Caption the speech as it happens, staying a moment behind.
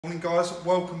Morning guys,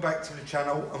 welcome back to the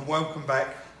channel and welcome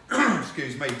back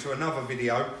excuse me, to another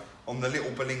video on the little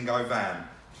Berlingo van.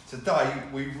 Today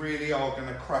we really are going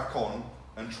to crack on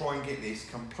and try and get this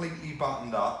completely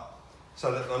buttoned up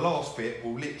so that the last bit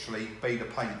will literally be the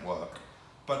paintwork.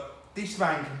 But this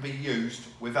van can be used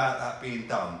without that being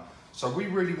done. So we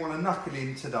really want to knuckle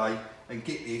in today and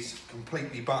get this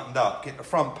completely buttoned up. Get the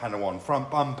front panel on,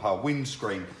 front bumper,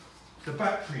 windscreen, the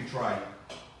battery tray.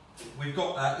 We've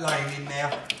got that laying in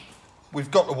there. We've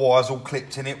got the wires all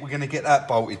clipped in it. We're going to get that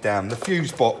bolted down. The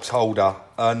fuse box holder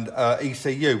and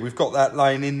ECU, we've got that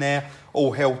laying in there,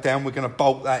 all held down. We're going to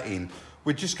bolt that in.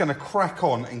 We're just going to crack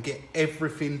on and get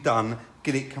everything done,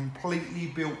 get it completely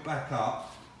built back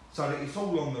up so that it's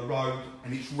all on the road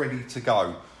and it's ready to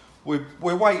go. We're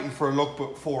waiting for a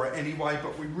logbook for it anyway,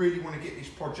 but we really want to get this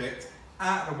project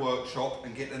out of the workshop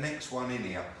and get the next one in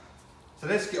here. So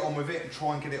let's get on with it and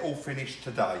try and get it all finished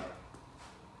today.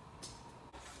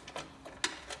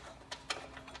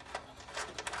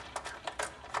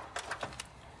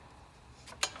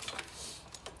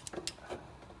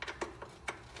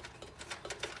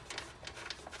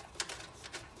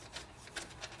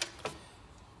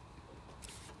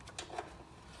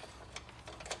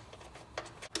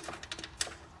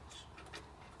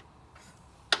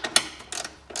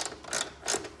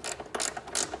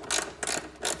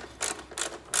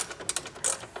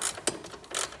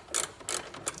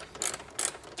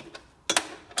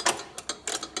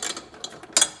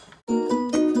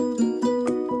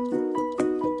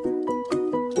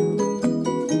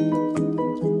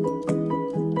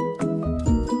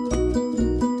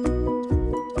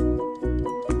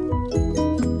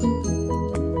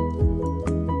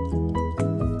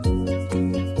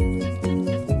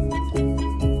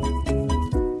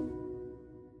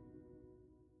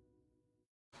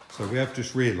 So we have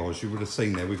just realised, you would have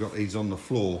seen there, we've got these on the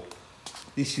floor.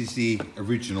 This is the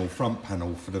original front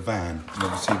panel for the van, and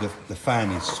obviously the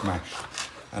fan is smashed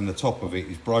and the top of it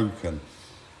is broken.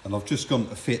 And I've just gone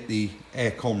to fit the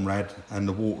aircon rad and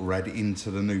the water rad into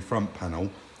the new front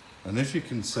panel. And as you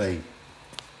can see,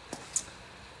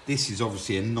 this is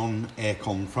obviously a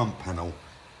non-aircon front panel,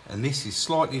 and this is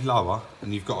slightly lower,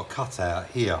 and you've got a cutout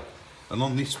here. And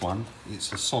on this one,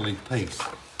 it's a solid piece.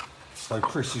 So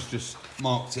Chris has just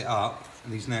marked it up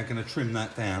and he's now going to trim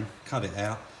that down, cut it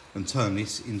out and turn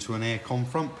this into an aircon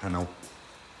front panel.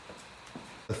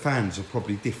 The fans are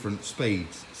probably different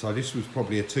speeds. So this was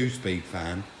probably a 2-speed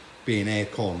fan being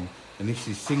aircon, and this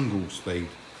is single speed.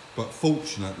 But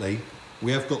fortunately,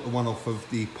 we have got the one off of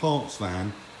the parts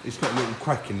van. It's got a little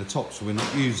crack in the top, so we're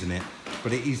not using it,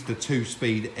 but it is the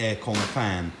 2-speed aircon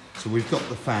fan. So we've got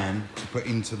the fan to put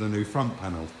into the new front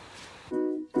panel.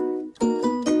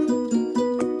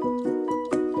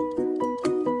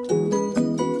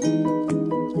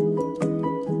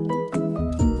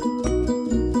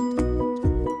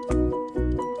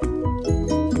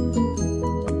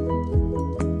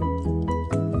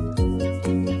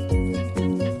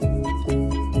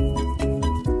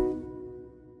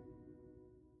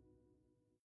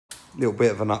 Little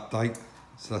bit of an update.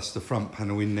 So that's the front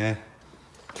panel in there.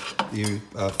 The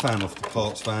fan off the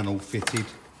parts van all fitted.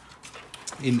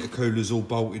 Intercoolers all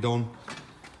bolted on.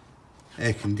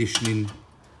 Air conditioning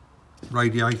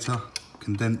radiator,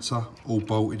 condenser all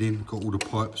bolted in. Got all the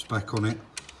pipes back on it.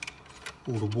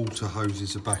 All the water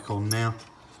hoses are back on now.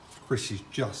 Chris is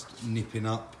just nipping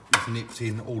up. He's nipped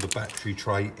in all the battery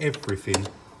tray. Everything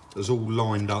has all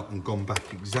lined up and gone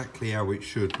back exactly how it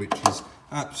should, which is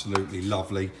absolutely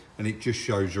lovely, and it just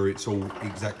shows you it's all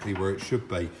exactly where it should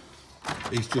be.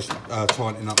 He's just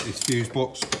tightening up this fuse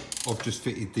box. I've just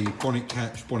fitted the bonnet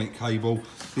catch, bonnet cable.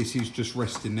 This is just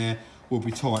resting there. We'll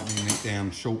be tightening it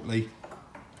down shortly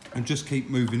and just keep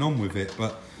moving on with it.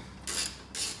 But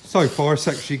so far it's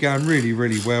actually going really,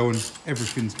 really well, and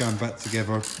everything's going back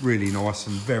together really nice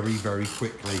and very, very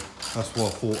quickly. That's why I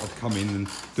thought I'd come in and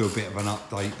do a bit of an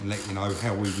update and let you know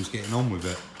how we was getting on with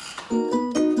it.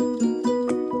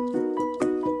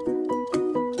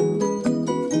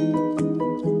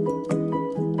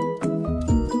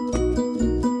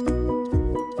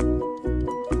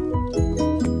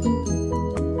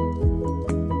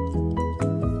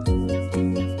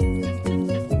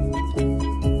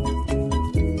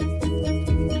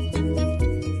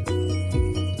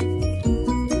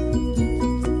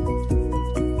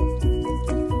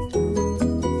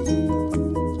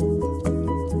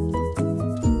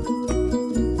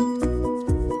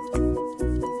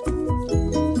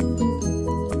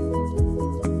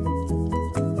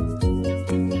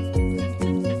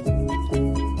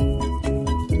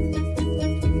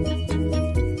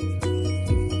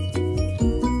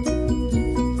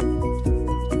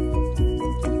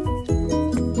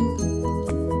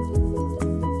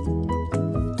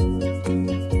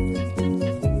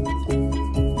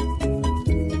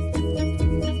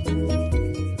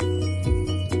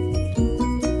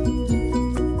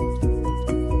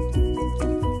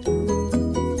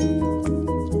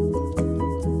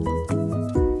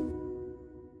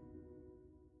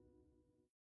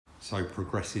 So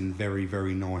progressing very,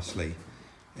 very nicely.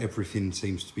 Everything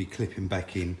seems to be clipping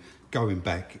back in, going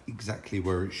back exactly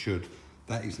where it should.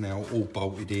 That is now all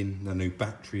bolted in. The new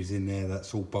battery's in there.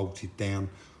 That's all bolted down,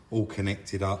 all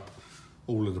connected up.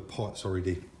 All of the pipes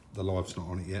already, the live's not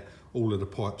on it yet. All of the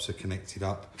pipes are connected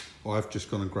up. I've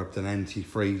just gone and grabbed an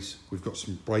antifreeze. We've got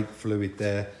some brake fluid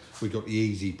there. We've got the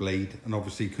easy bleed. And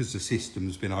obviously, because the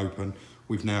system's been open,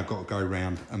 we've now got to go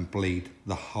around and bleed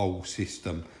the whole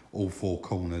system, all four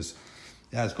corners.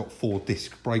 It has got 4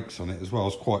 disc brakes on it as well. I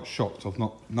was quite shocked. I've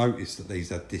not noticed that these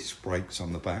had disc brakes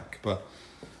on the back, but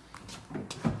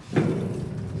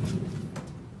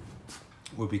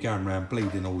we'll be going around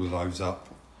bleeding all of those up.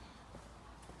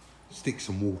 Stick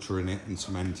some water in it and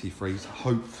some antifreeze.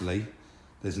 Hopefully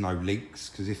there's no leaks,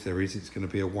 because if there is, it's going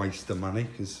to be a waste of money,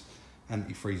 because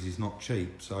antifreeze is not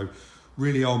cheap. So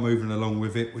really are moving along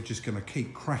with it. We're just going to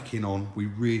keep cracking on. We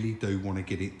really do want to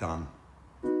get it done.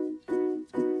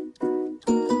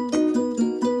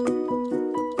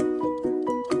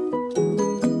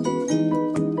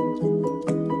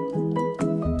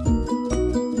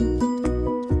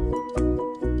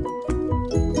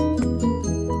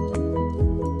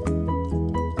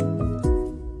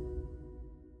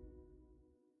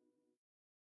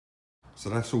 So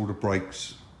that's all the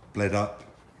brakes bled up,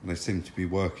 and they seem to be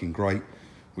working great.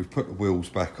 We've put the wheels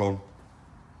back on.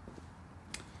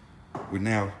 We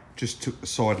now just took the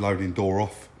side loading door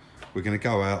off. We're going to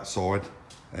go outside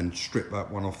and strip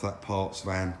that one off that parts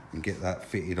van and get that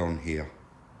fitted on here.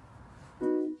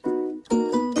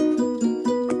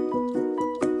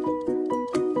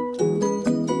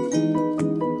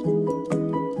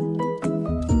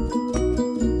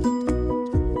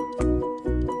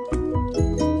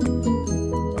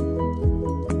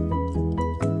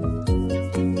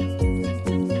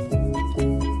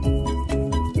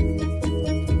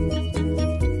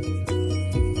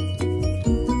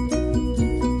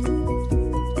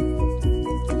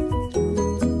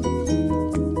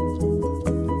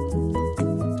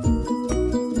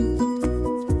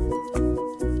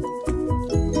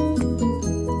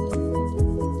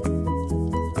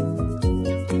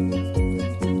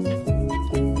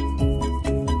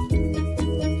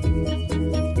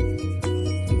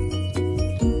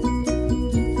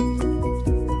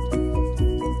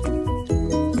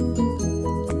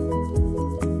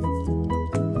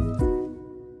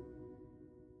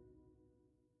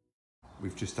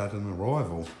 We've just had an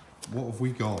arrival. What have we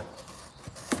got?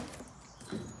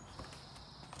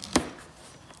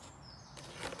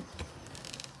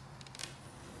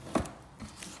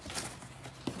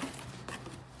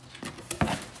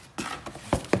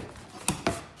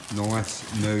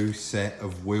 Nice new set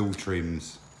of wheel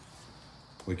trims.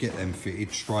 We'll get them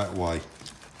fitted straight away.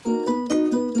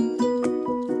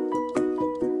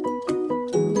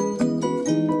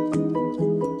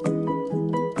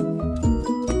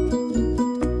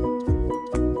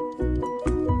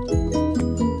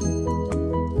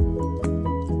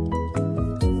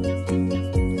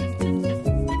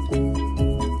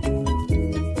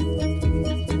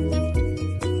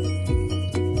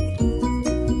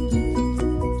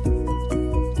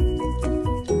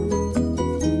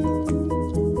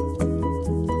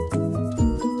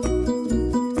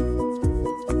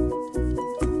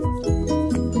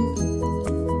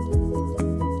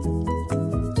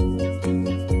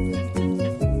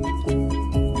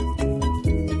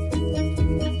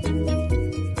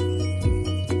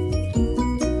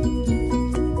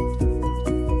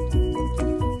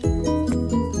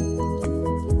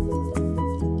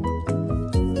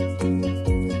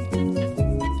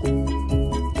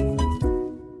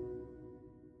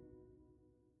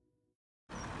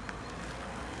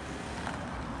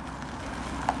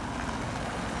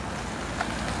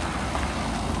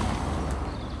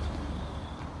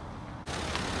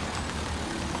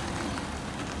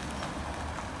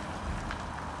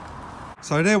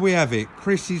 So there we have it,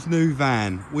 Chris's new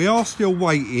van. We are still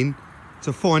waiting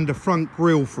to find a front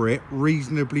grille for it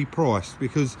reasonably priced,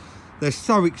 because they're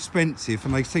so expensive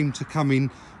and they seem to come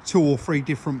in 2 or 3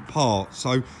 different parts.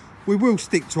 So we will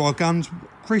stick to our guns.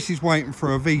 Chris is waiting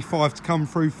for a V5 to come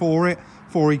through for it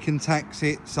before he can tax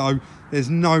it, so there's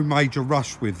no major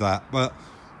rush with that. But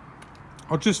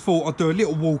I just thought I'd do a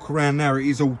little walk around now it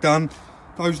is all done.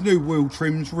 Those new wheel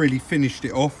trims really finished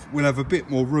it off. We'll have a bit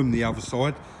more room the other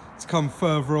side to come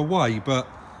further away, but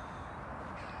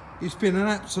it's been an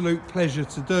absolute pleasure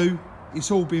to do.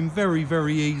 It's all been very,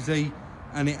 very easy,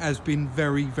 and it has been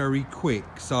very, very quick,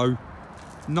 so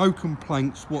no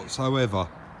complaints whatsoever.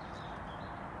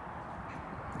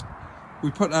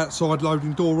 We put that side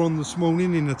loading door on this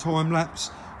morning in the time lapse.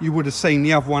 You would have seen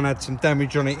the other one had some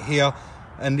damage on it here.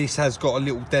 and this has got a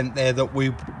little dent there that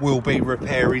we will be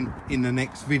repairing in the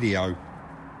next video.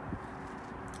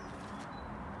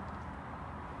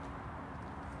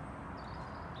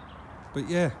 But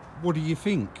yeah, what do you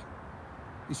think?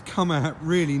 It's come out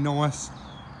really nice.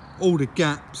 All the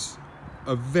gaps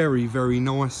are very, very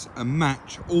nice and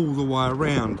match all the way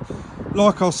around.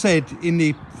 Like I said in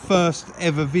the first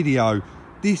ever video,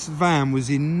 this van was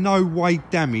in no way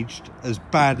damaged as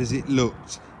bad as it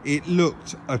looked. It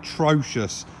looked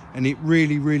atrocious, and it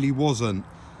really, really wasn't.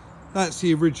 That's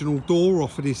the original door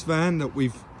off of this van that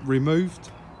we've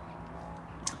removed.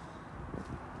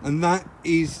 And that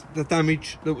is the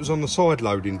damage that was on the side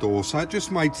loading door. So it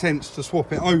just made sense to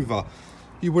swap it over.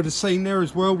 You would have seen there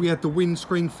as well, we had the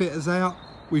windscreen fitters out.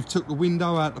 We've took the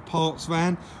window out the parts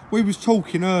van. We was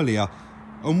talking earlier,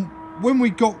 and when we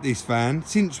got this van,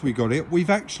 since we got it, we've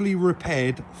actually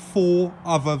repaired 4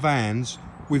 other vans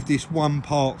with this one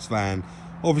parts van.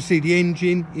 Obviously the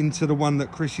engine into the one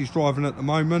that Chris is driving at the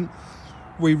moment.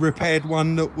 We repaired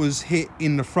one that was hit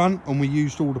in the front, and we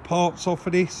used all the parts off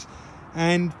of this.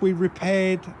 And we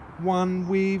repaired one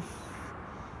with,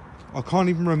 I can't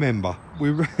even remember.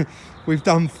 We've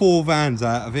done 4 vans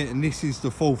out of it, and this is the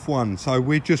 4th one. So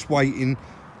we're just waiting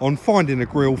on finding a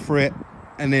grill for it,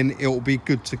 and then it'll be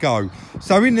good to go.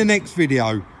 So in the next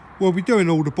video, we'll be doing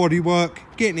all the body work,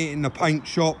 getting it in the paint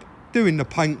shop, doing the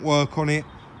paint work on it,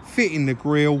 fitting the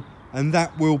grill, and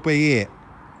that will be it.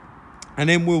 And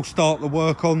then we'll start the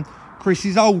work on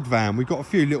Chris's old van. We've got a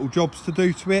few little jobs to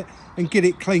do to it and get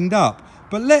it cleaned up.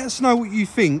 But let us know what you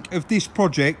think of this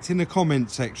project in the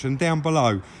comment section down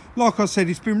below. Like I said,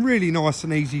 it's been really nice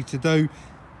and easy to do.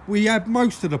 We had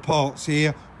most of the parts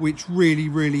here, which really,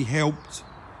 really helped.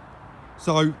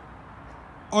 So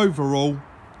overall,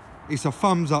 it's a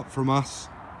thumbs up from us.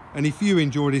 And if you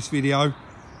enjoy this video,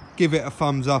 give it a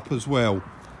thumbs up as well.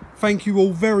 Thank you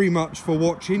all very much for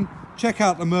watching. Check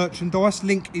out the merchandise,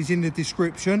 link is in the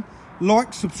description.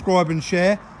 Like, subscribe and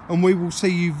share, and we will see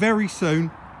you very soon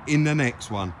in the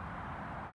next one.